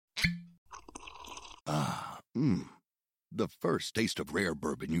The first taste of rare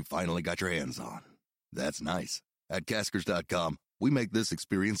bourbon you finally got your hands on. That's nice. At Caskers.com, we make this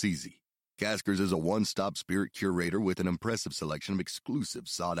experience easy. Caskers is a one-stop spirit curator with an impressive selection of exclusive,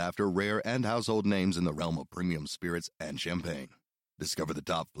 sought-after, rare, and household names in the realm of premium spirits and champagne. Discover the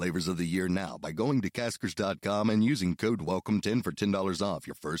top flavors of the year now by going to Caskers.com and using code WELCOME10 for $10 off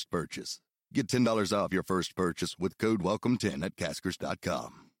your first purchase. Get $10 off your first purchase with code WELCOME10 at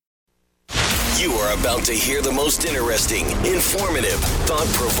Caskers.com. You are about to hear the most interesting, informative,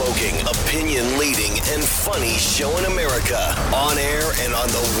 thought-provoking, opinion-leading, and funny show in America. On air and on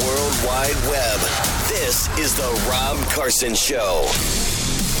the World Wide Web. This is the Rob Carson Show.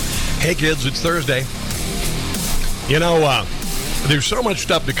 Hey kids, it's Thursday. You know, there's so much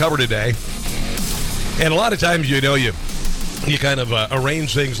stuff to cover today. And a lot of times, you kind of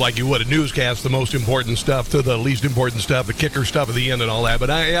arrange things like you would a newscast, the most important stuff to the least important stuff, the kicker stuff at the end and all that. But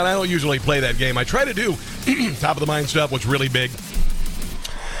I don't usually play that game. I try to do top of the mind stuff, what's really big.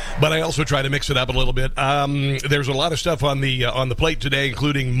 But I also try to mix it up a little bit. There's a lot of stuff on the plate today,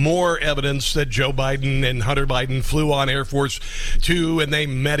 including more evidence that Joe Biden and Hunter Biden flew on Air Force 2 and they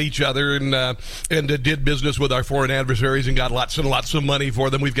met each other and did business with our foreign adversaries and got lots and lots of money for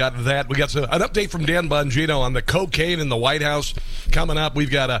them. We've got that. We got an update from Dan Bongino on the cocaine in the White House coming up.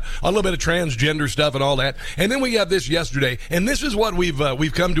 We've got a little bit of transgender stuff and all that. And then we got this yesterday, and this is what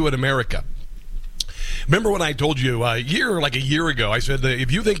we've come to in America. Remember when I told you a year ago, I said that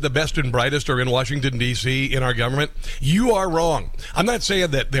if you think the best and brightest are in Washington, D.C. in our government, you are wrong. I'm not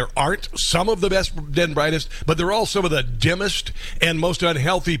saying that there aren't some of the best and brightest, but they're all some of the dimmest and most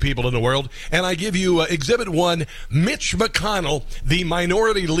unhealthy people in the world. And I give you Exhibit 1, Mitch McConnell, the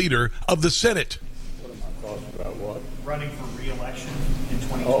minority leader of the Senate. What am I talking about? What? Running for re-election in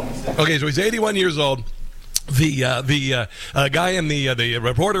 2026. Okay, so he's 81 years old. The guy and the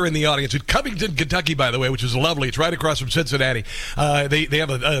reporter in the audience in Covington, Kentucky, by the way, which is lovely. It's right across from Cincinnati. They have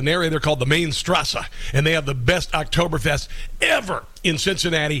an area there called the Main Strasse, and they have the best Oktoberfest ever in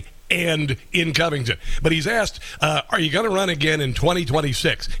Cincinnati and in Covington. But he's asked, are you going to run again in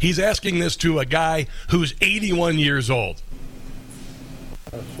 2026? He's asking this to a guy who's 81 years old.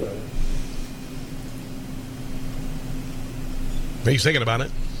 That's right. He's thinking about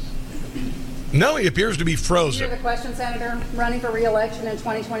it. No, he appears to be frozen. Did you hear the question, Senator? Running for re-election in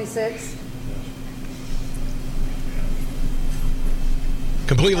 2026?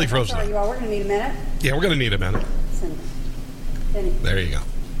 Completely frozen. Sorry, you all. We're going to need a minute. Yeah, we're going to need a minute. There you go.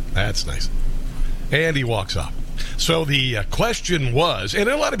 That's nice. And he walks off. So the question was, and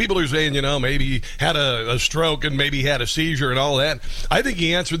a lot of people are saying, maybe he had a stroke and maybe he had a seizure and all that. I think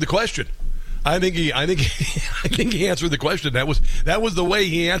he answered the question. I think he answered the question. That was the way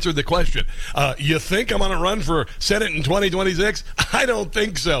he answered the question. You think I'm going to run for Senate in 2026? I don't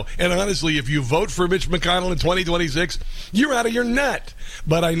think so. And honestly, if you vote for Mitch McConnell in 2026, you're out of your nut.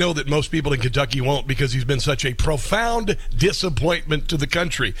 But I know that most people in Kentucky won't because he's been such a profound disappointment to the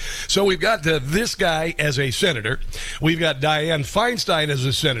country. So we've got this guy as a senator. We've got Dianne Feinstein as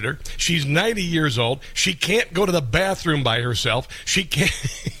a senator. She's 90 years old. She can't go to the bathroom by herself. She can't.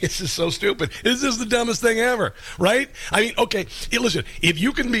 This is so stupid. This is the dumbest thing ever, right? I mean, okay, listen, if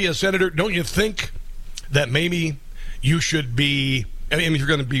you can be a senator, don't you think that maybe you should be, if you're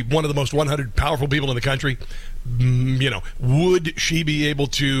going to be one of the most 100 powerful people in the country, would she be able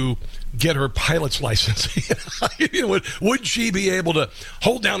to get her pilot's license? Would she be able to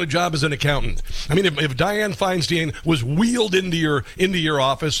hold down a job as an accountant? I mean, if Dianne Feinstein was wheeled into your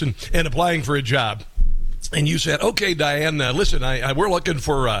office and applying for a job, and you said, okay, Dianne, listen, we're looking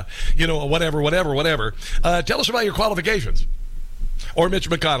for, whatever. Tell us about your qualifications. Or Mitch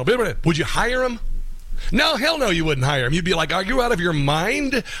McConnell. Would you hire him? No, hell no, you wouldn't hire him. You'd be like, are you out of your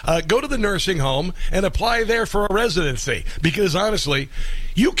mind? Go to the nursing home and apply there for a residency. Because honestly,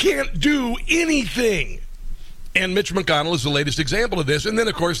 you can't do anything. And Mitch McConnell is the latest example of this. And then,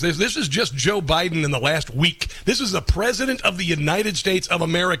 of course, this is just Joe Biden in the last week. This is the President of the United States of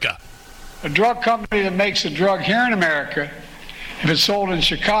America. A drug company that makes a drug here in America, if it's sold in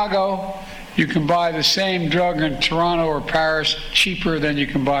Chicago, you can buy the same drug in Toronto or Paris cheaper than you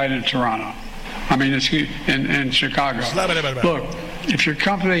can buy it in Toronto. I mean, it's in Chicago. Look, if you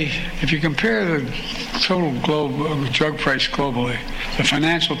compare the total drug price globally, the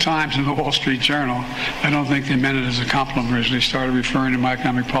Financial Times and the Wall Street Journal, I don't think they meant it as a compliment originally, started referring to my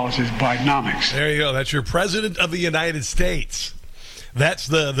economic policy as Bidenomics. There you go. That's your President of the United States. That's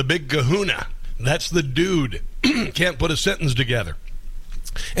the big kahuna. That's the dude. Can't put a sentence together.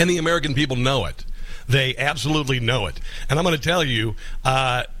 And the American people know it. They absolutely know it. And I'm going to tell you,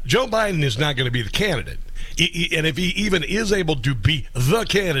 Joe Biden is not going to be the candidate. And if he even is able to be the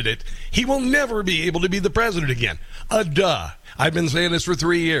candidate, he will never be able to be the president again. Duh. I've been saying this for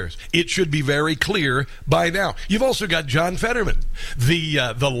 3 years. It should be very clear by now. You've also got John Fetterman.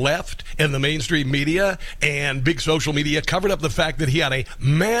 The left and the mainstream media and big social media covered up the fact that he had a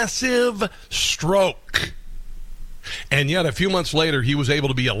massive stroke. And yet a few months later, he was able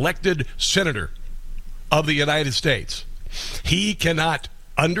to be elected senator of the United States. He cannot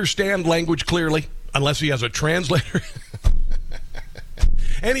understand language clearly unless he has a translator.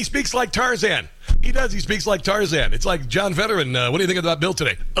 And he speaks like Tarzan. He does. He speaks like Tarzan. It's like, John Fetterman, what do you think about Bill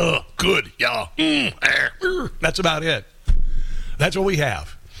today? Good. Yeah. That's about it. That's what we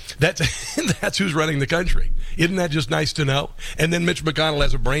have. That's who's running the country. Isn't that just nice to know? And then Mitch McConnell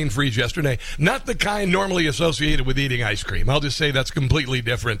has a brain freeze yesterday. Not the kind normally associated with eating ice cream. I'll just say that's completely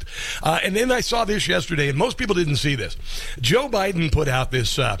different. And then I saw this yesterday, and most people didn't see this. Joe Biden put out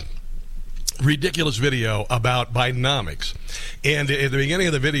this ridiculous video about Bidenomics. And at the beginning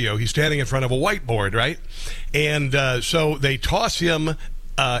of the video, he's standing in front of a whiteboard, right? And so they toss him an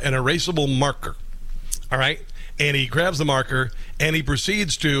erasable marker, all right? And he grabs the marker, and he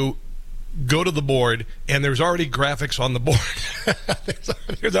proceeds to go to the board, and there's already graphics on the board.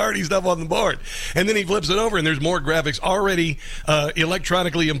 There's already stuff on the board. And then he flips it over, and there's more graphics already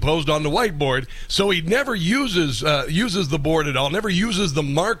electronically imposed on the whiteboard. So he never uses the board at all, never uses the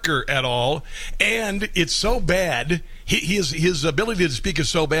marker at all. And it's so bad, his ability to speak is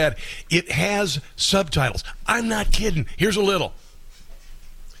so bad, it has subtitles. I'm not kidding. Here's a little.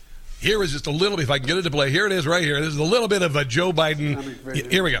 Here is just a little bit, if I can get it to play. Here it is right here. This is a little bit of a Joe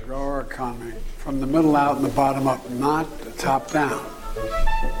Biden. Here we go. Grow our economy from the middle out and the bottom up, not the top down.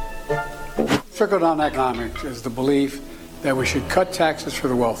 Trickle-down economics is the belief that we should cut taxes for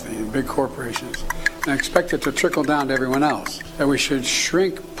the wealthy and big corporations and expect it to trickle down to everyone else. That we should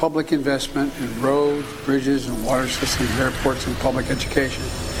shrink public investment in roads, bridges, and water systems, airports, and public education.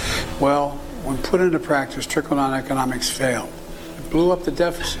 Well, when put into practice, trickle-down economics failed. It blew up the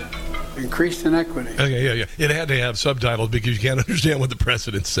deficit. Increased inequity. Okay, yeah. It had to have subtitles because you can't understand what the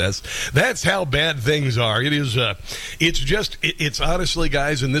president says. That's how bad things are. It is. It's honestly,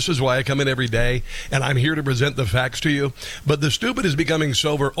 guys, and this is why I come in every day, and I'm here to present the facts to you. But the stupid is becoming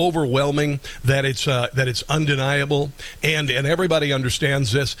so overwhelming that it's undeniable, and everybody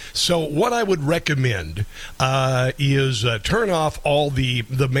understands this. So what I would recommend is turn off all the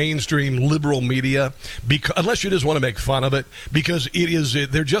mainstream liberal media, unless you just want to make fun of it, because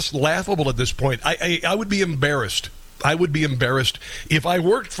they're just laughable at this point. I would be embarrassed. I would be embarrassed if I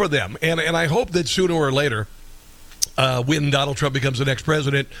worked for them. And I hope that sooner or later, when Donald Trump becomes the next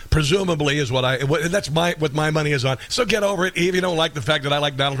president, presumably is that's what my money is on. So get over it. If you don't like the fact that I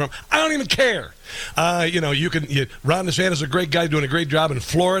like Donald Trump, I don't even care. Ron DeSantis is a great guy doing a great job in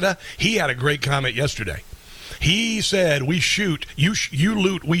Florida. He had a great comment yesterday. He said, "We shoot, you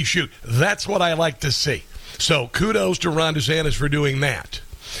loot, we shoot." That's what I like to see. So kudos to Ron DeSantis for doing that.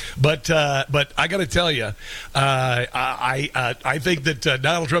 But I got to tell you, I think that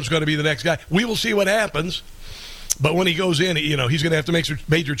Donald Trump's going to be the next guy. We will see what happens. But when he goes in, he's going to have to make some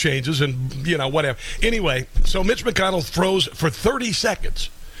major changes and, whatever. Anyway, so Mitch McConnell froze for 30 seconds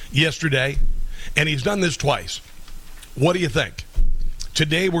yesterday, and he's done this twice. What do you think?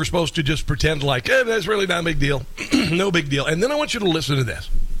 Today we're supposed to just pretend like, that's really not a big deal. No big deal. And then I want you to listen to this,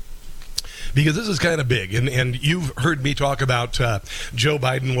 because this is kind of big, and you've heard me talk about Joe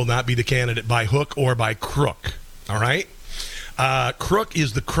Biden will not be the candidate by hook or by crook, all right? Crook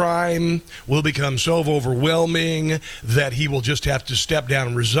is the crime will become so overwhelming that he will just have to step down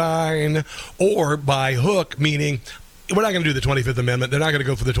and resign, or by hook, meaning we're not going to do the 25th Amendment. They're not going to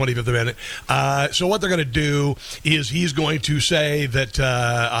go for the 25th Amendment. So what they're going to do is he's going to say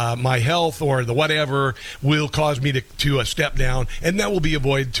that my health or the whatever will cause me to step down, and that will be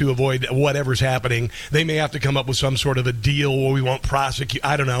to avoid whatever's happening. They may have to come up with some sort of a deal where we won't prosecute.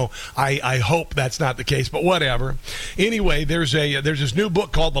 I don't know. I hope that's not the case, but whatever. Anyway, there's this new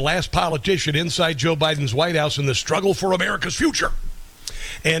book called The Last Politician: Inside Joe Biden's White House and the Struggle for America's Future.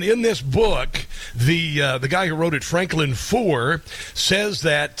 And in this book, the guy who wrote it, Franklin Foer, says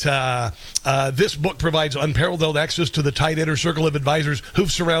that this book provides unparalleled access to the tight inner circle of advisors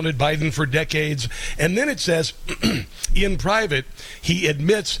who've surrounded Biden for decades. And then it says, in private, he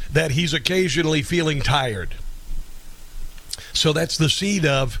admits that he's occasionally feeling tired. So that's the seed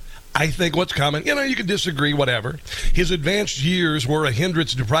of, I think what's coming, you can disagree, whatever. His advanced years were a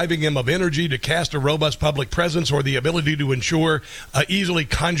hindrance, depriving him of energy to cast a robust public presence or the ability to ensure easily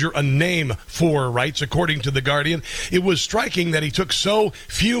conjure a name for rights, according to The Guardian. It was striking that he took so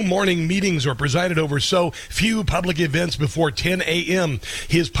few morning meetings or presided over so few public events before 10 a.m.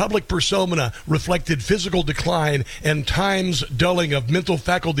 His public persona reflected physical decline and time's dulling of mental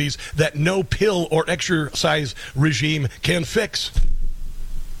faculties that no pill or exercise regime can fix.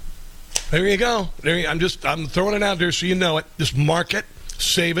 There you go. I'm throwing it out there so you know it. Just mark it,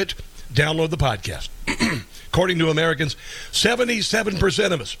 save it, download the podcast. According to Americans,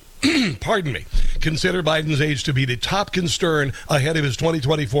 77% of us, consider Biden's age to be the top concern ahead of his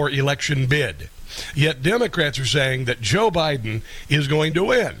 2024 election bid. Yet Democrats are saying that Joe Biden is going to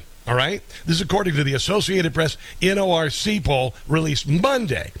win. All right? This is according to the Associated Press NORC poll released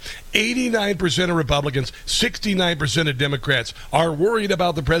Monday. 89% of Republicans, 69% of Democrats are worried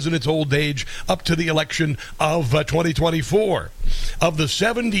about the president's old age up to the election of 2024. Of the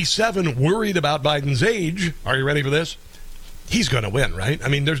 77 worried about Biden's age, are you ready for this? He's going to win, right? I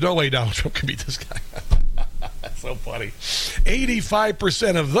mean, there's no way Donald Trump can beat this guy. That's so funny.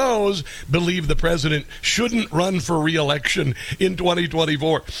 85% of those believe the president shouldn't run for re-election in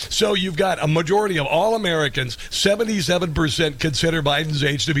 2024. So you've got a majority of all Americans, 77% consider Biden's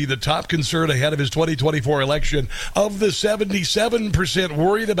age to be the top concern ahead of his 2024 election. Of the 77%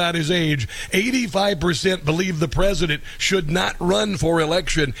 worried about his age, 85% believe the president should not run for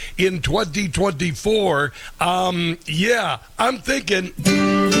election in 2024. I'm thinking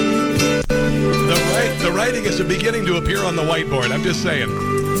the writing is beginning to appear on the whiteboard. I'm just saying.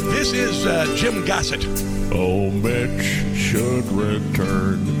 This is Jim Gossett. Oh, Mitch should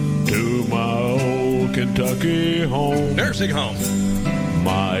return to my old Kentucky home. Nursing home.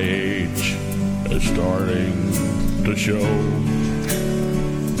 My age is starting to show,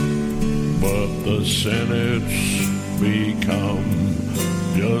 but the Senate's become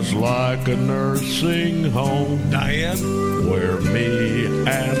just like a nursing home. Diane? Where me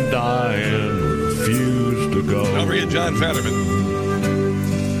and Diane refuse to go. Don't forget John Fetterman.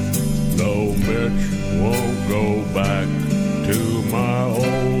 No, Mitch won't go back to my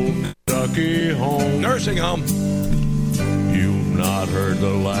old Kentucky home. Nursing home. You've not heard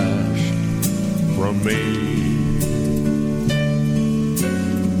the last from me.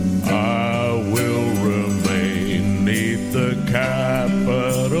 I will remain neath the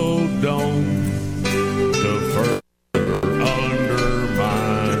Capitol dome to further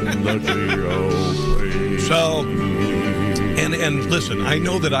undermine the GOP. So, and listen, I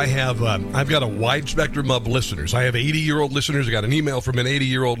know that I've got a wide spectrum of listeners. I have 80-year-old listeners. I got an email from an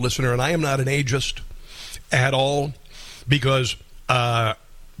 80-year-old listener, and I am not an ageist at all because,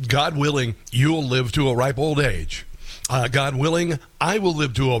 God willing, you'll live to a ripe old age. God willing, I will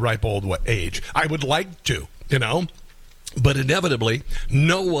live to a ripe old age. I would like to, but inevitably,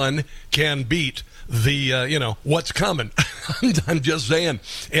 no one can beat the, what's coming. I'm just saying.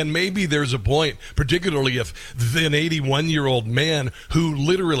 And maybe there's a point, particularly if an 81-year-old man who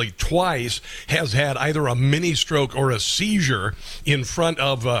literally twice has had either a mini stroke or a seizure in front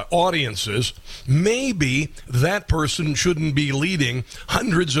of audiences, maybe that person shouldn't be leading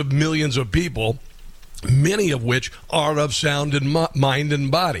hundreds of millions of people, many of which are of sound in mind and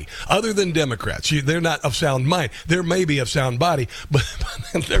body. Other than Democrats, they're not of sound mind. There may be of sound body, but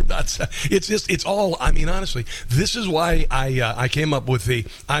they're not. It's all. I mean, honestly, this is why I came up with the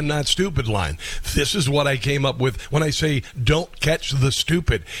 "I'm not stupid" line. This is what I came up with when I say "Don't catch the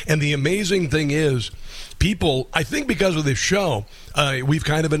stupid." And the amazing thing is, people, I think because of this show, we've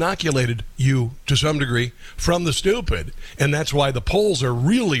kind of inoculated you to some degree from the stupid. And that's why the polls are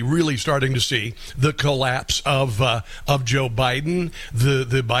really, really starting to see the collapse of Joe Biden,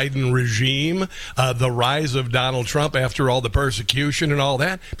 the Biden regime, the rise of Donald Trump after all the persecution and all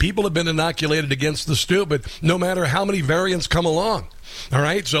that. People have been inoculated against the stupid, no matter how many variants come along. All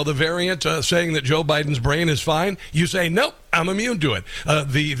right, so the variant saying that Joe Biden's brain is fine, you say, nope, I'm immune to it.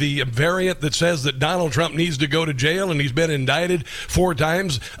 The variant that says that Donald Trump needs to go to jail and he's been indicted 4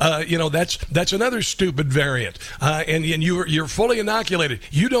 times, that's another stupid variant. And you're fully inoculated.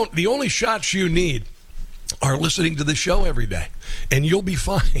 The only shots you need are listening to the show every day, and you'll be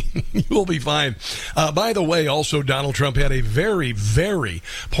fine. You'll be fine. By the way, also, Donald Trump had a very, very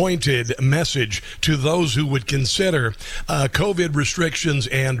pointed message to those who would consider COVID restrictions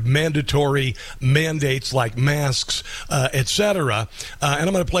and mandatory mandates like masks, etc. And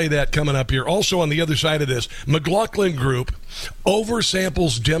I'm going to play that coming up here. Also, on the other side of this, McLaughlin Group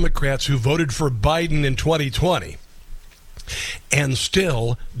oversamples Democrats who voted for Biden in 2020. And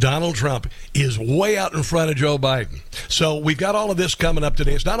still, Donald Trump is way out in front of Joe Biden. So we've got all of this coming up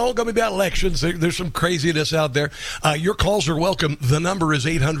today. It's not all going to be about elections. There's some craziness out there. Your calls are welcome. The number is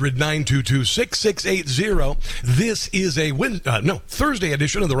 800-922-6680. This is a Thursday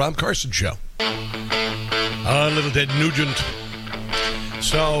edition of the Rob Carson Show. Little Ted Nugent.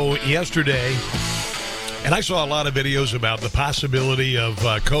 So yesterday, and I saw a lot of videos about the possibility of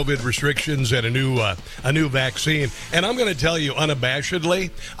COVID restrictions and a new vaccine. And I'm going to tell you unabashedly,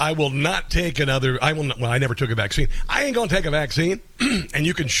 I will not take another. I never took a vaccine. I ain't going to take a vaccine, and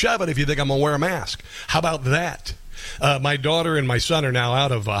you can shove it if you think I'm going to wear a mask. How about that? My daughter and my son are now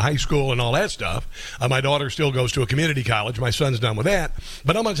out of high school and all that stuff. My daughter still goes to a community college. My son's done with that.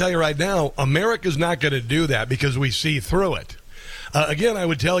 But I'm going to tell you right now, America's not going to do that because we see through it. Again, I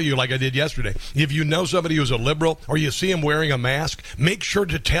would tell you, like I did yesterday, if you know somebody who's a liberal or you see him wearing a mask, make sure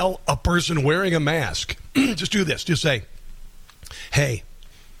to tell a person wearing a mask. Just do this. Just say, hey,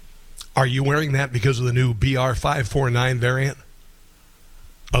 are you wearing that because of the new BR549 variant?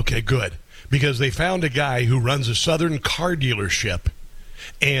 Okay, good. Because they found a guy who runs a Southern car dealership,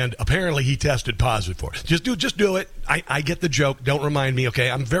 and apparently he tested positive for it. Just do it. I get the joke. Don't remind me,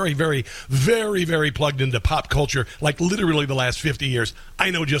 okay? I'm very, very, very, very plugged into pop culture, like literally the last 50 years.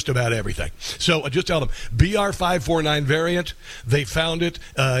 I know just about everything. So just tell them, BR549 variant, they found it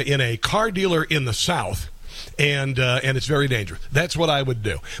in a car dealer in the South. And it's very dangerous. That's what I would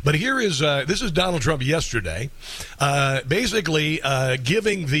do. But this is Donald Trump yesterday, basically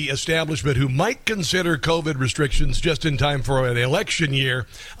giving the establishment who might consider COVID restrictions just in time for an election year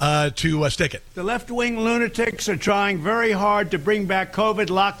to stick it. The left-wing lunatics are trying very hard to bring back COVID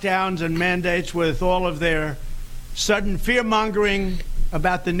lockdowns and mandates with all of their sudden fear-mongering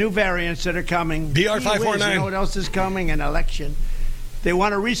about the new variants that are coming. BR549. You know what else is coming? An election. They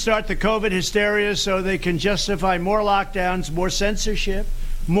want to restart the COVID hysteria so they can justify more lockdowns, more censorship,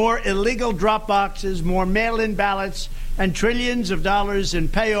 more illegal drop boxes, more mail-in ballots, and trillions of dollars in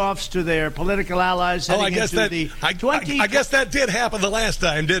payoffs to their political allies. I guess that did happen the last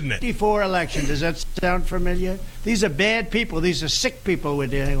time, didn't it? 24 election. Does that sound familiar? These are bad people. These are sick people we're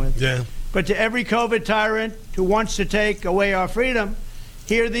dealing with. Yeah. But to every COVID tyrant who wants to take away our freedom,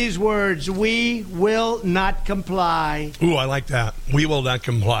 hear these words: we will not comply. Ooh, I like that. We will not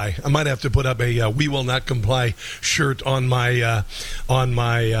comply. I might have to put up a "We will not comply" shirt on my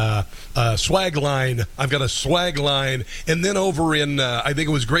swag line. I've got a swag line, and then over in I think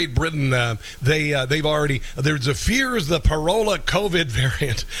it was Great Britain, they've already there's a fears the Parola COVID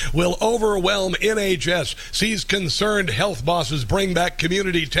variant will overwhelm NHS. Sees concerned health bosses bring back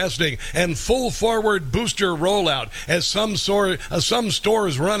community testing and full forward booster rollout as some stores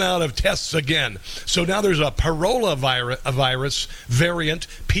run out of tests again. So now there's a Parola virus variant,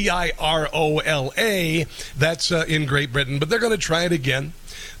 Pirola. That's in Great Britain, but they're going to try it again.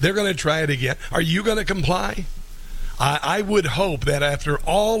 Are you going to comply? I would hope that after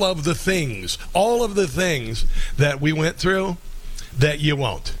all of the things that we went through, that you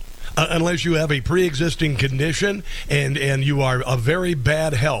won't. Unless you have a pre-existing condition and you are of very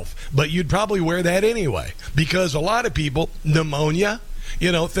bad health. But you'd probably wear that anyway, because a lot of people, pneumonia,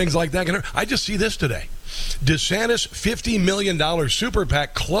 things like that. I just see this today. DeSantis' $50 million super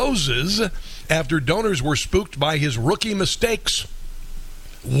PAC closes after donors were spooked by his rookie mistakes.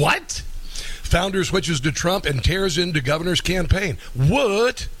 What? Founder switches to Trump and tears into governor's campaign.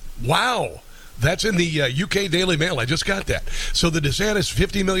 What? Wow. That's in the UK Daily Mail. I just got that. So the DeSantis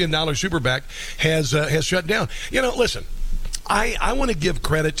 $50 million super PAC has shut down. Listen, I want to give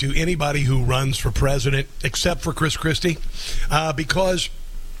credit to anybody who runs for president, except for Chris Christie, because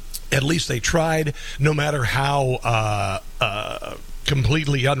at least they tried, no matter how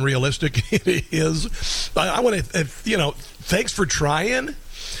completely unrealistic it is. I want to, thanks for trying.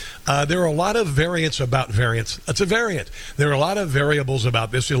 There are a lot of variants about variants. It's a variant. There are a lot of variables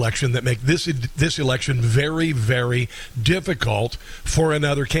about this election that make this election very, very difficult for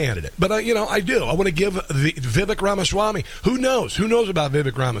another candidate. But, I do. I want to give Vivek Ramaswamy. Who knows? Who knows about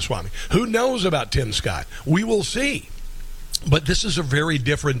Vivek Ramaswamy? Who knows about Tim Scott? We will see. But this is a very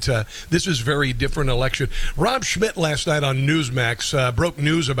different. Very different election. Rob Schmidt last night on Newsmax broke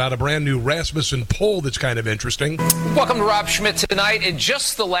news about a brand new Rasmussen poll that's kind of interesting. Welcome to Rob Schmidt tonight. In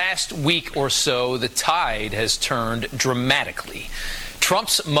just the last week or so, the tide has turned dramatically.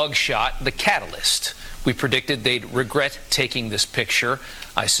 Trump's mugshot, the catalyst. We predicted they'd regret taking this picture.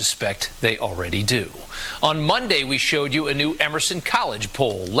 I suspect they already do. On Monday, we showed you a new Emerson College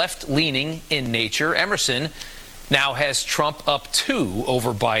poll, left-leaning in nature. Emerson now has Trump up 2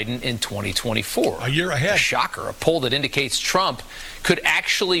 over Biden in 2024. A year ahead. A shocker, a poll that indicates Trump could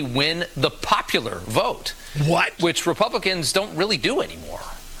actually win the popular vote. What? Which Republicans don't really do anymore.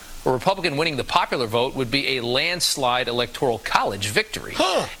 A Republican winning the popular vote would be a landslide electoral college victory.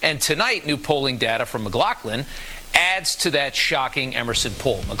 And tonight, new polling data from McLaughlin adds to that shocking Emerson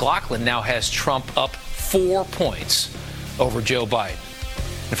poll. McLaughlin now has Trump up 4 points over Joe Biden.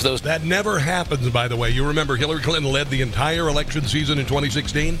 And for those that never happens, by the way. You remember Hillary Clinton led the entire election season in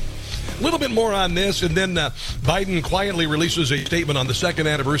 2016? A little bit more on this, and then Biden quietly releases a statement on the second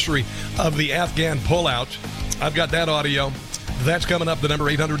anniversary of the Afghan pullout. I've got that audio. That's coming up. The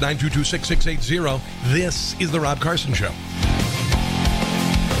number 800-922-6680. This is the Rob Carson Show.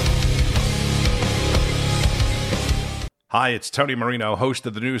 Hi, it's Tony Marino, host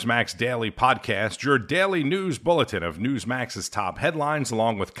of the Newsmax Daily Podcast, your daily news bulletin of Newsmax's top headlines,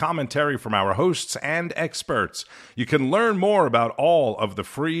 along with commentary from our hosts and experts. You can learn more about all of the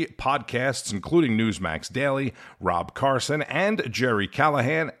free podcasts, including Newsmax Daily, Rob Carson, and Jerry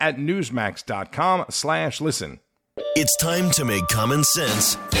Callahan at newsmax.com/listen. It's time to make common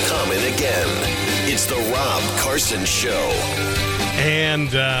sense common again. It's the Rob Carson Show.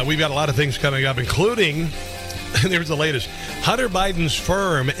 And we've got a lot of things coming up, including... There's the latest. Hunter Biden's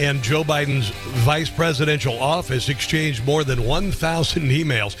firm and Joe Biden's vice presidential office exchanged more than 1,000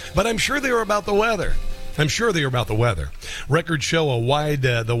 emails, but I'm sure they were about the weather. Records show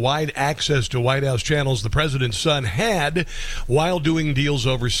the wide access to White House channels the president's son had while doing deals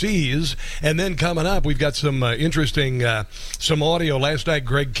overseas. And then coming up, we've got some interesting some audio. Last night,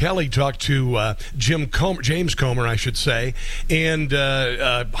 Greg Kelly talked to James Comer, I should say. And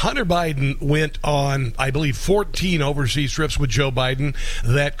Hunter Biden went on, I believe, 14 overseas trips with Joe Biden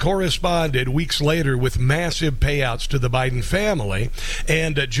that corresponded weeks later with massive payouts to the Biden family.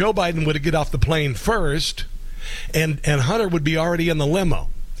 And Joe Biden would get off the plane first. And Hunter would be already in the limo.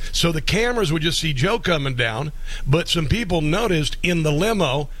 So the cameras would just see Joe coming down, but some people noticed in the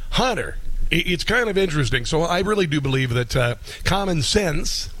limo, Hunter. It's kind of interesting. So I really do believe that common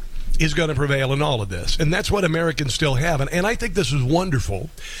sense is going to prevail in all of this. And that's what Americans still have. And I think this is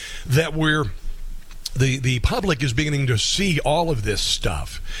wonderful that the public is beginning to see all of this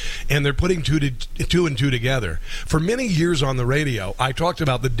stuff, and they're putting two and two together. For many years on the radio, I talked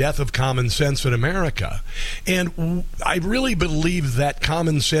about the death of common sense in America, and I really believe that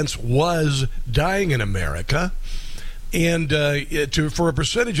common sense was dying in America. And for a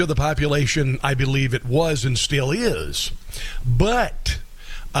percentage of the population, I believe it was and still is. But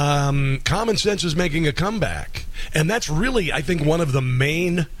common sense is making a comeback, and that's really, I think, one of the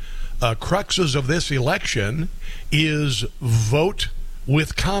main cruxes of this election is vote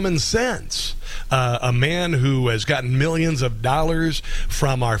with common sense. A man who has gotten millions of dollars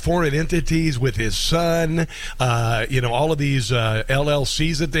from our foreign entities with his son, all of these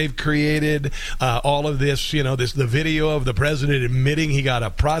LLCs that they've created, all of this, the video of the president admitting he got a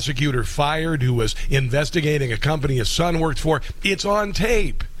prosecutor fired who was investigating a company his son worked for. It's on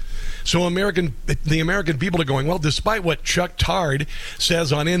tape. So the American people are going, well, despite what Chuck Todd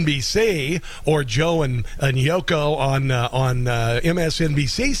says on NBC or Joe and Yoko on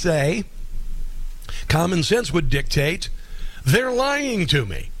MSNBC say, common sense would dictate they're lying to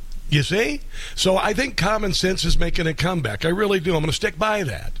me. You see? So I think common sense is making a comeback. I really do. I'm going to stick by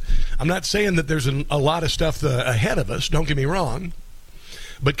that. I'm not saying that there's a lot of stuff ahead of us. Don't get me wrong.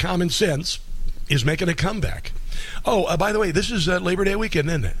 But common sense is making a comeback. Oh, by the way, this is Labor Day weekend,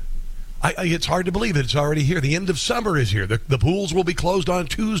 isn't it? It's hard to believe that it's already here. The end of summer is here. The pools will be closed on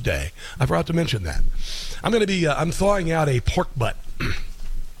Tuesday. I forgot to mention that. I'm thawing out a pork butt, and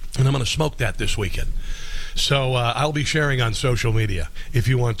I'm going to smoke that this weekend. So I'll be sharing on social media if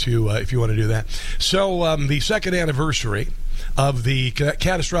you want to do that. So the second anniversary of the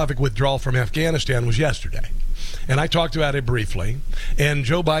catastrophic withdrawal from Afghanistan was yesterday. And I talked about it briefly, and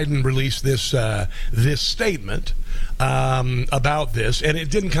Joe Biden released this statement about this, and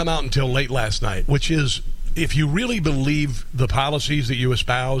it didn't come out until late last night, which is, if you really believe the policies that you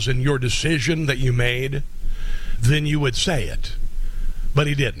espouse and your decision that you made, then you would say it. But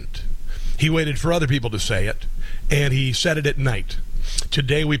he didn't. He waited for other people to say it, and he said it at night.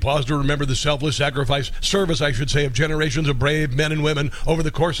 Today, we pause to remember the selfless service, of generations of brave men and women over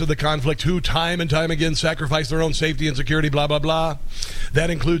the course of the conflict who time and time again sacrificed their own safety and security, blah, blah, blah. That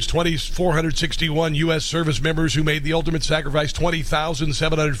includes 2,461 U.S. service members who made the ultimate sacrifice,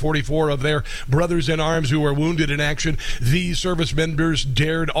 20,744 of their brothers in arms who were wounded in action. These service members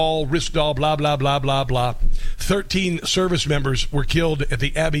dared all, risked all, blah, blah, blah, blah, blah. 13 service members were killed at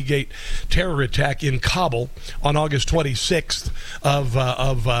the Abbey Gate terror attack in Kabul on August 26th of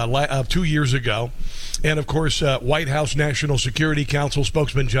of 2 years ago. And, of course, White House National Security Council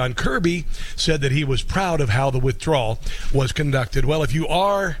spokesman John Kirby said that he was proud of how the withdrawal was conducted. Well, if you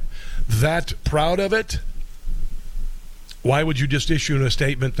are that proud of it, why would you just issue a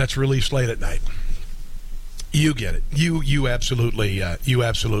statement that's released late at night? You get it. You absolutely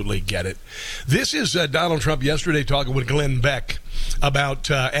get it. This is Donald Trump yesterday talking with Glenn Beck about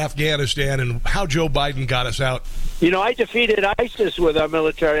Afghanistan and how Joe Biden got us out. You know, I defeated ISIS with our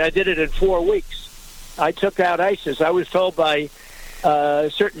military. I did it in 4 weeks. I took out ISIS. I was told by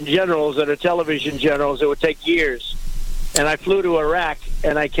certain generals that are television generals it would take years. And I flew to Iraq,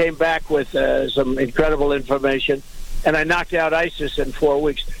 and I came back with some incredible information, and I knocked out ISIS in 4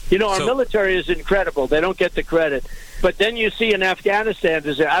 weeks. You know, our military is incredible. They don't get the credit. But then you see in Afghanistan,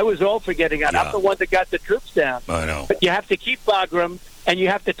 I was all for getting out. Yeah. I'm the one that got the troops down. I know. But you have to keep Bagram, and you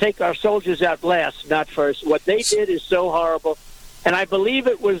have to take our soldiers out last, not first. What they did is so horrible. And I believe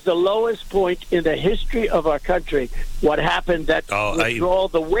it was the lowest point in the history of our country. What happened, that withdrawal,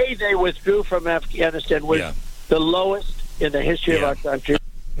 the way they withdrew from Afghanistan was the lowest in the history of our country.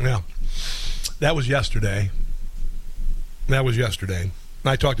 Yeah. That was yesterday.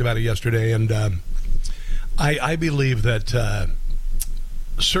 I talked about it yesterday, and I believe that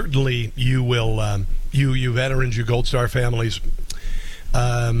certainly you will, you veterans, you Gold Star families,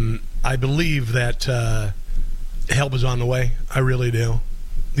 I believe that help is on the way. I really do.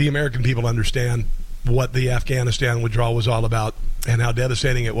 The American people understand what the Afghanistan withdrawal was all about and how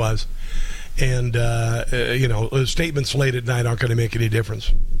devastating it was. And, statements late at night aren't going to make any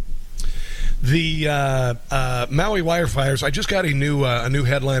difference. The Maui wildfires. I just got a new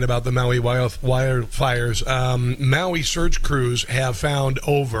headline about the Maui wildfires. Maui search crews have found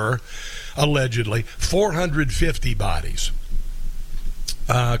allegedly 450 bodies.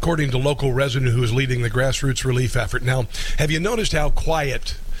 According to local resident who is leading the grassroots relief effort. Now, have you noticed how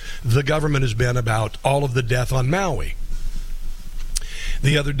quiet the government has been about all of the death on Maui?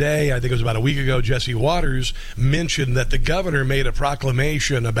 The other day, I think it was about a week ago, Jesse Waters mentioned that the governor made a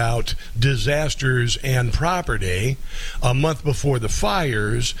proclamation about disasters and property a month before the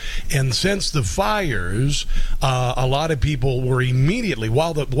fires. And since the fires, a lot of people were immediately,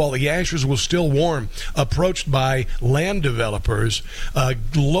 while the ashes was still warm, approached by land developers,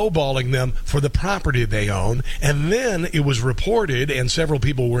 lowballing them for the property they own. And then it was reported, and several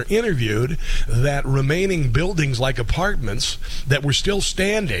people were interviewed, that remaining buildings like apartments that were still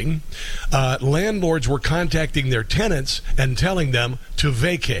standing, landlords were contacting their tenants and telling them to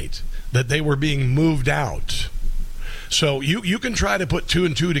vacate, that they were being moved out. So you can try to put two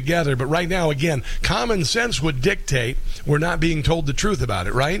and two together, but right now, again, common sense would dictate we're not being told the truth about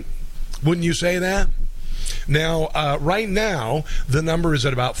it, right? Wouldn't you say that? Now, right now, the number is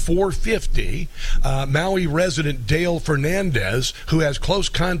at about 450. Maui resident Dale Fernandez, who has close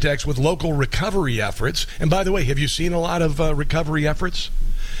contacts with local recovery efforts. And by the way, have you seen a lot of recovery efforts?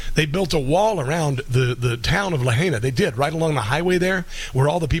 They built a wall around the town of Lahaina. They did, right along the highway there, where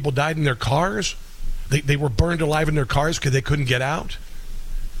all the people died in their cars. They were burned alive in their cars because they couldn't get out.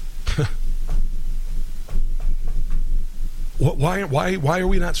 Why are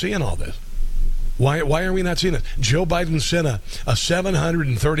we not seeing all this? Why are we not seeing it? Joe Biden sent a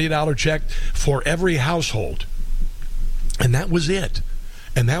 $730 check for every household. And that was it.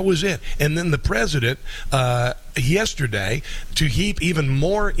 And then the president, yesterday, to heap even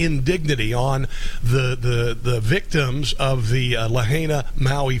more indignity on the victims of the Lahaina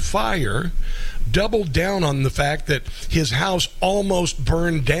Maui fire, doubled down on the fact that his house almost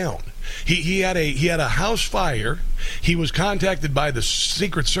burned down. He had a house fire. He was contacted by the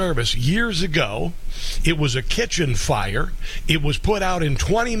Secret Service years ago. It was a kitchen fire. It was put out in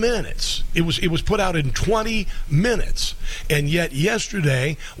 20 minutes. It was put out in 20 minutes. And yet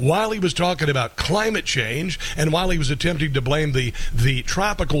yesterday, while he was talking about climate change and while he was attempting to blame the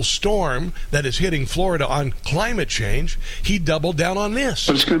tropical storm that is hitting Florida on climate change, he doubled down on this.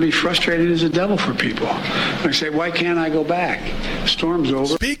 But it's going to be frustrating as a devil for people. I say, why can't I go back? The storm's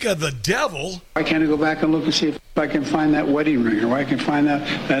over. Speak of the devil. Why can't I go back and look and see if I can find that wedding ring, or why I can find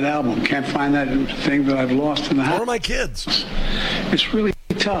that album? Can't find that thing that I've lost in the house. Or my kids. It's really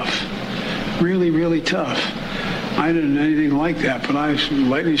tough. Really, really tough. I didn't know anything like that, but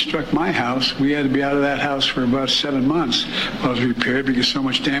lightning struck my house. We had to be out of that house for about 7 months while it was repaired because so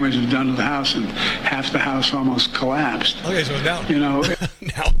much damage was done to the house, and half the house almost collapsed. Okay, so now, now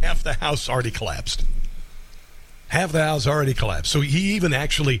half the house already collapsed. Half the house already collapsed. So he even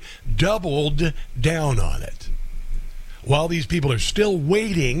actually doubled down on it. While these people are still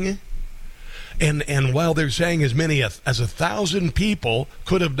waiting, and while they're saying as many as 1,000 people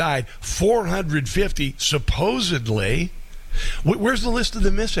could have died, 450 supposedly Where's the list of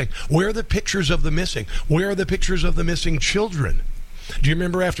the missing? Where are the pictures of the missing? Where are the pictures of the missing children? Do you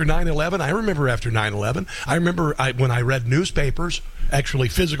remember after 9/11? I remember after 9/11. I remember when I read newspapers, actually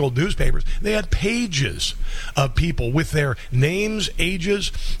physical newspapers, they had pages of people with their names,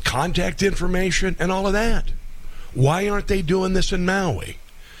 ages, contact information, and all of that. Why aren't they doing this in Maui?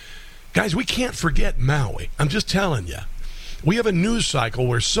 Guys, we can't forget Maui. I'm just telling you. We have a news cycle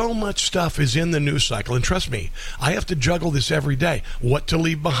where so much stuff is in the news cycle. And trust me, I have to juggle this every day. What to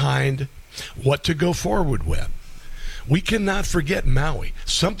leave behind, what to go forward with. We cannot forget Maui.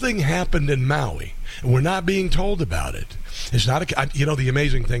 Something happened in Maui, and we're not being told about it. It's not the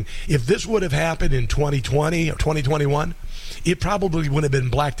amazing thing, if this would have happened in 2020 or 2021, it probably would have been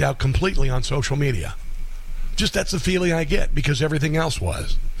blacked out completely on social media. Just that's the feeling I get, because everything else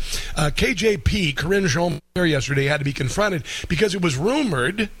was. KJP, Corinne Jean-Pierre, yesterday had to be confronted because it was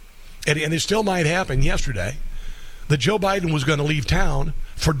rumored, and it still might happen yesterday, that Joe Biden was going to leave town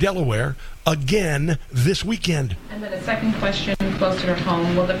for Delaware again this weekend. And then a second question closer to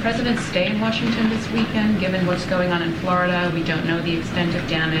home. Will the president stay in Washington this weekend, given what's going on in Florida? We don't know the extent of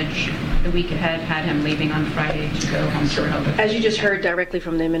damage. The week ahead had him leaving on Friday to go home to Rehoboth. As you just heard directly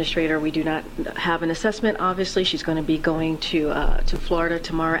from the administrator, we do not have an assessment. Obviously, she's going to be going to Florida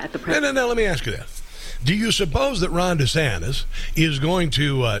tomorrow at the president. No, let me ask you this. Do you suppose that Ron DeSantis is going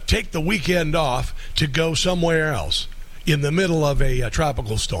to take the weekend off to go somewhere else in the middle of a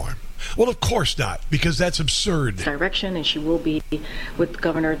tropical storm? Well, of course not, because that's absurd. Direction, and she will be with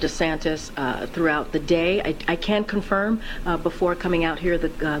Governor DeSantis throughout the day. I can confirm before coming out here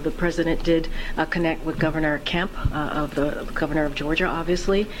that the president did connect with Governor Kemp, of the governor of Georgia,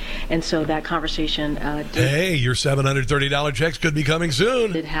 obviously, and so that conversation Hey, your $730 checks could be coming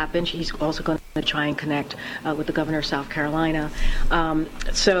soon. Did happen. He's also going to try and connect with the governor of South Carolina.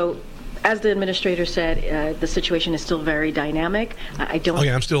 As the administrator said, the situation is still very dynamic.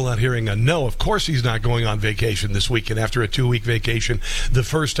 I'm still not hearing a no. Of course he's not going on vacation this weekend after a 2-week vacation. The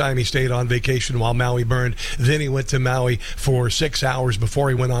first time he stayed on vacation while Maui burned, then he went to Maui for 6 hours before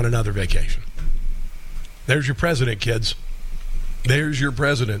he went on another vacation. There's your president, kids. There's your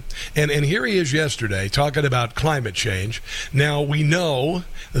president. And here he is yesterday talking about climate change. Now, we know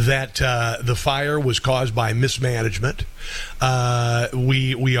that the fire was caused by mismanagement.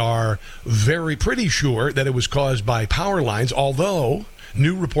 We are pretty sure that it was caused by power lines, although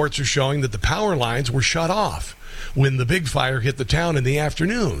new reports are showing that the power lines were shut off when the big fire hit the town in the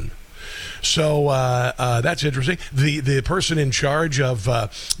afternoon. So that's interesting. The person in charge of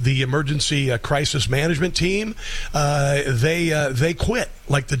the emergency crisis management team, they quit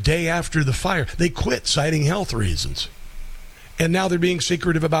like the day after the fire. They quit citing health reasons. And now they're being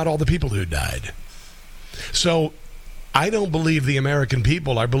secretive about all the people who died. So I don't believe the American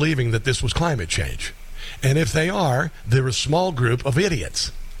people are believing that this was climate change. And if they are, they're a small group of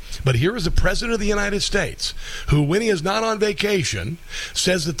idiots. But here is the President of the United States, who, when he is not on vacation,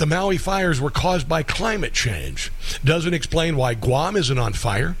 says that the Maui fires were caused by climate change. Doesn't explain why Guam isn't on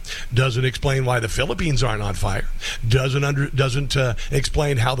fire. Doesn't explain why the Philippines aren't on fire. Doesn't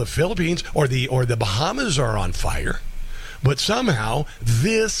explain how the Philippines or the Bahamas are on fire. But somehow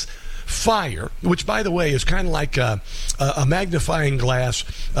this fire, which, by the way, is kind of like a magnifying glass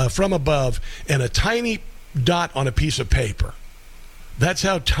from above and a tiny dot on a piece of paper. That's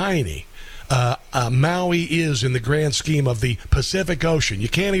how tiny Maui is in the grand scheme of the Pacific Ocean. You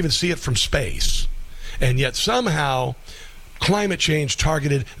can't even see it from space. And yet somehow climate change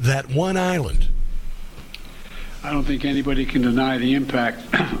targeted that one island. I don't think anybody can deny the impact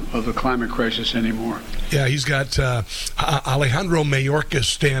of the climate crisis anymore. Yeah, he's got Alejandro Mayorkas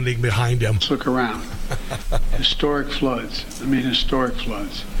standing behind him. Let's look around. Historic floods. Historic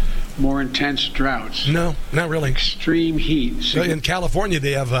floods. More intense droughts. No, not really. Extreme heat. In California,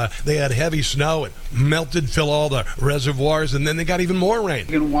 they had heavy snow. It melted, fill all the reservoirs, and then they got even more rain.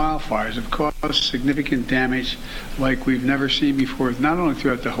 Wildfires have caused significant damage like we've never seen before, not only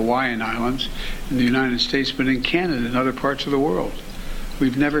throughout the Hawaiian Islands in the United States, but in Canada and other parts of the world.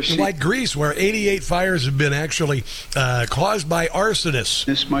 We've never seen... Like Greece, where 88 fires have been actually caused by arsonists.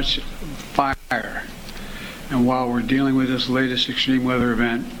 This much fire. And while we're dealing with this latest extreme weather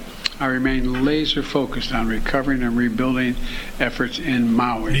event, I remain laser focused on recovering and rebuilding efforts in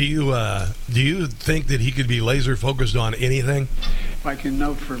Maui. Do you think that he could be laser focused on anything? If I can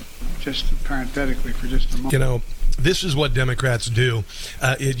note parenthetically for just a moment. You know, this is what Democrats do.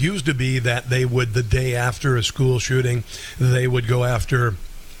 It used to be that they would, the day after a school shooting, they would go after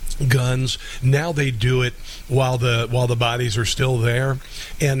guns. Now they do it while the bodies are still there.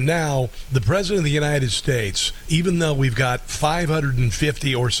 And now the President of the United States, even though we've got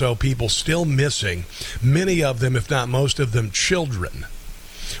 550 or so people still missing, many of them, if not most of them, children,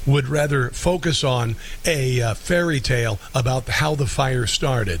 would rather focus on a fairy tale about how the fire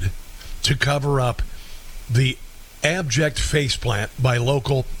started to cover up the abject faceplant by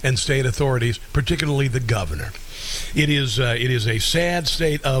local and state authorities, particularly the governor. It is a sad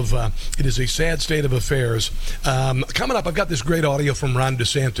state of affairs. Coming up, I've got this great audio from Ron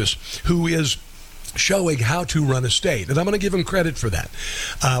DeSantis, who is showing how to run a state, and I'm going to give him credit for that.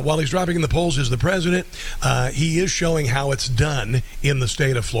 While he's dropping in the polls as the president, he is showing how it's done in the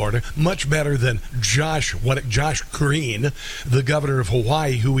state of Florida, much better than Josh Green, the governor of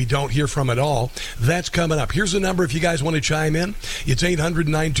Hawaii, who we don't hear from at all. That's coming up. Here's the number if you guys want to chime in. It's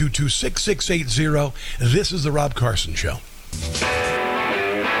 800-922-6680. This is the Rob Carson Show.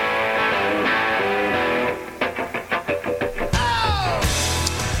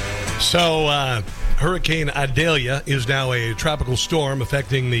 So, Hurricane Idalia is now a tropical storm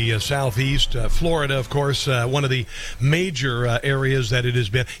affecting the southeast. Florida, of course, one of the major areas that it has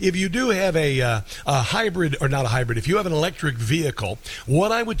been. If you do have a hybrid, or not a hybrid, if you have an electric vehicle,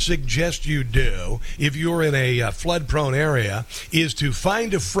 what I would suggest you do, if you're in a flood-prone area, is to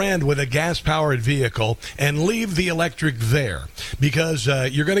find a friend with a gas-powered vehicle and leave the electric there. Because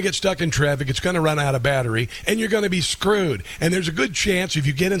you're going to get stuck in traffic, it's going to run out of battery, and you're going to be screwed. And there's a good chance, if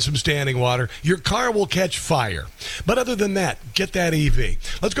you get in some standing water, your car will catch fire. But other than that, get that EV.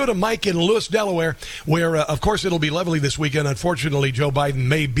 Let's go to Mike in Lewis, Delaware, where, of course, it'll be lovely this weekend. Unfortunately, Joe Biden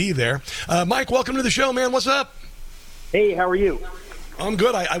may be there. Mike, welcome to the show, man. What's up? Hey, how are you? I'm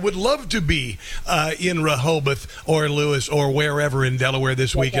good. I would love to be in Rehoboth or Lewis or wherever in Delaware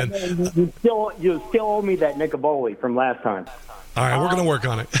this weekend. You still owe me that Nicoboli from last time. All right, we're going to work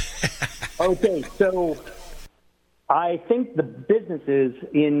on it. Okay, so I think the businesses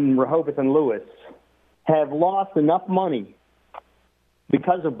in Rehoboth and Lewis have lost enough money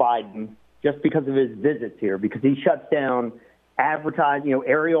because of Biden, just because of his visits here, because he shuts down advertising,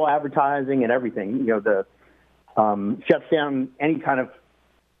 aerial advertising and everything, shuts down any kind of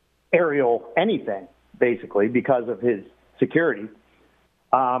aerial anything, basically, because of his security.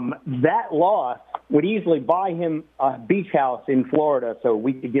 That loss would easily buy him a beach house in Florida so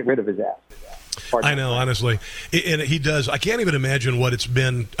we could get rid of his ass. I know, honestly. And he does. I can't even imagine what it's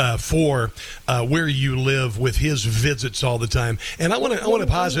been for where you live with his visits all the time. And I want to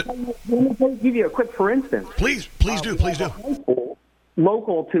posit. Let me give you a quick for instance. Please do.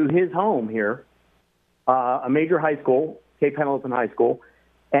 Local to his home here, a major high school, Cape Pendleton High School,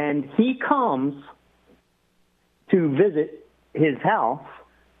 and he comes to visit his house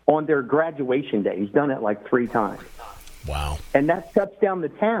on their graduation day. He's done it like 3 times. Wow. And that shuts down the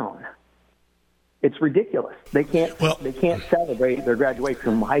town. It's ridiculous. They can't celebrate their graduation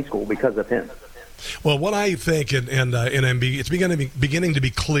from high school because of him. Well, what I think, and it's beginning to be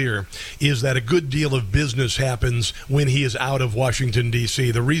clear, is that a good deal of business happens when he is out of Washington,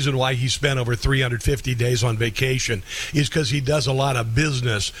 D.C. The reason why he spent over 350 days on vacation is because he does a lot of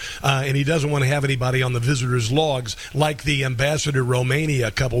business, and he doesn't want to have anybody on the visitors' logs like the ambassador to Romania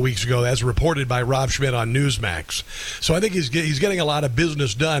a couple weeks ago, as reported by Rob Schmidt on Newsmax. So I think he's getting a lot of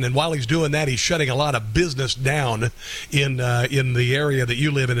business done, and while he's doing that, he's shutting a lot of business down in the area that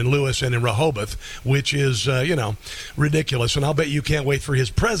you live in Lewis and in Rehoboth, which is, ridiculous. And I'll bet you can't wait for his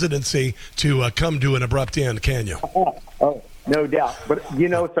presidency to come to an abrupt end, can you? Oh, no doubt. But,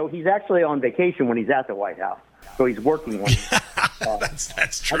 so he's actually on vacation when he's at the White House. So he's working when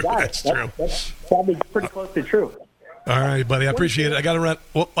That's true. That's true. That's probably pretty close to true. All right, buddy. I appreciate it. I got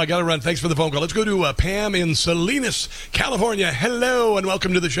to run. Thanks for the phone call. Let's go to Pam in Salinas, California. Hello, and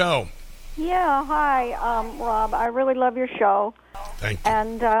welcome to the show. Yeah, hi, Rob. I really love your show. Thank you.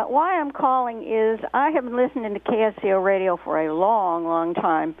 And why I'm calling is I have been listening to KSCO radio for a long, long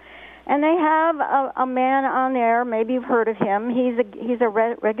time, and they have a man on there. Maybe you've heard of him. He's a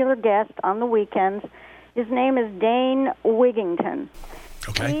regular guest on the weekends. His name is Dane Wigington.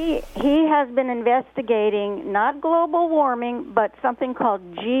 Okay. He has been investigating not global warming, but something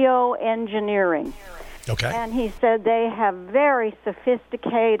called geoengineering. Okay. And he said they have very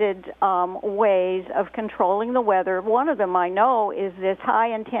sophisticated ways of controlling the weather. One of them I know is this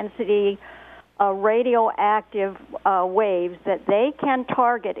high-intensity radioactive waves that they can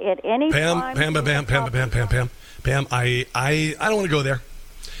target at any time. Pam, I don't want to go there.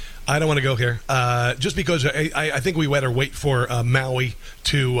 I don't want to go here, just because I think we better wait for Maui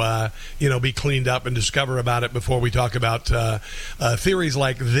to be cleaned up and discover about it before we talk about theories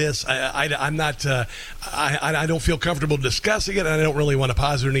like this. I'm not. I don't feel comfortable discussing it, and I don't really want to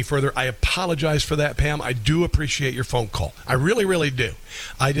posit any further. I apologize for that, Pam. I do appreciate your phone call. I really, really do.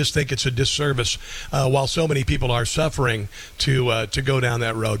 I just think it's a disservice while so many people are suffering to go down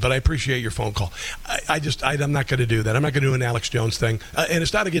that road. But I appreciate your phone call. I'm not going to do that. I'm not going to do an Alex Jones thing, and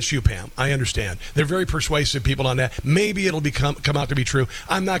it's not against you, Pam. I understand. They're very persuasive people on that. Maybe it'll come out to be true.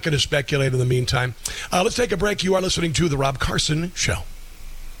 I'm not going to speculate in the meantime. Let's take a break. You are listening to The Rob Carson Show.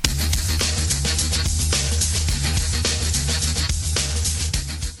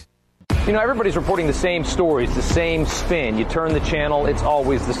 You know, everybody's reporting the same stories, the same spin. You turn the channel, it's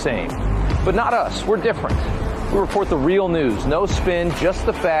always the same. But not us. We're different. We report the real news. No spin, just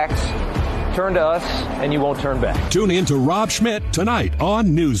the facts. Turn to us, and you won't turn back. Tune in to Rob Schmidt tonight on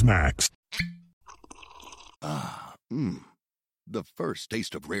Newsmax. The first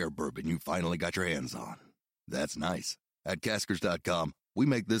taste of rare bourbon you finally got your hands on. That's nice. At Caskers.com, we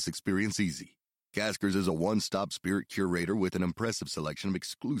make this experience easy. Caskers is a one-stop spirit curator with an impressive selection of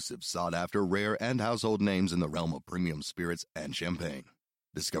exclusive, sought-after, rare, and household names in the realm of premium spirits and champagne.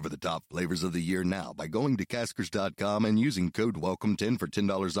 Discover the top flavors of the year now by going to Caskers.com and using code WELCOME10 for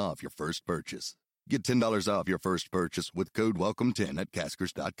 $10 off your first purchase. Get $10 off your first purchase with code WELCOME10 at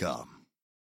Caskers.com.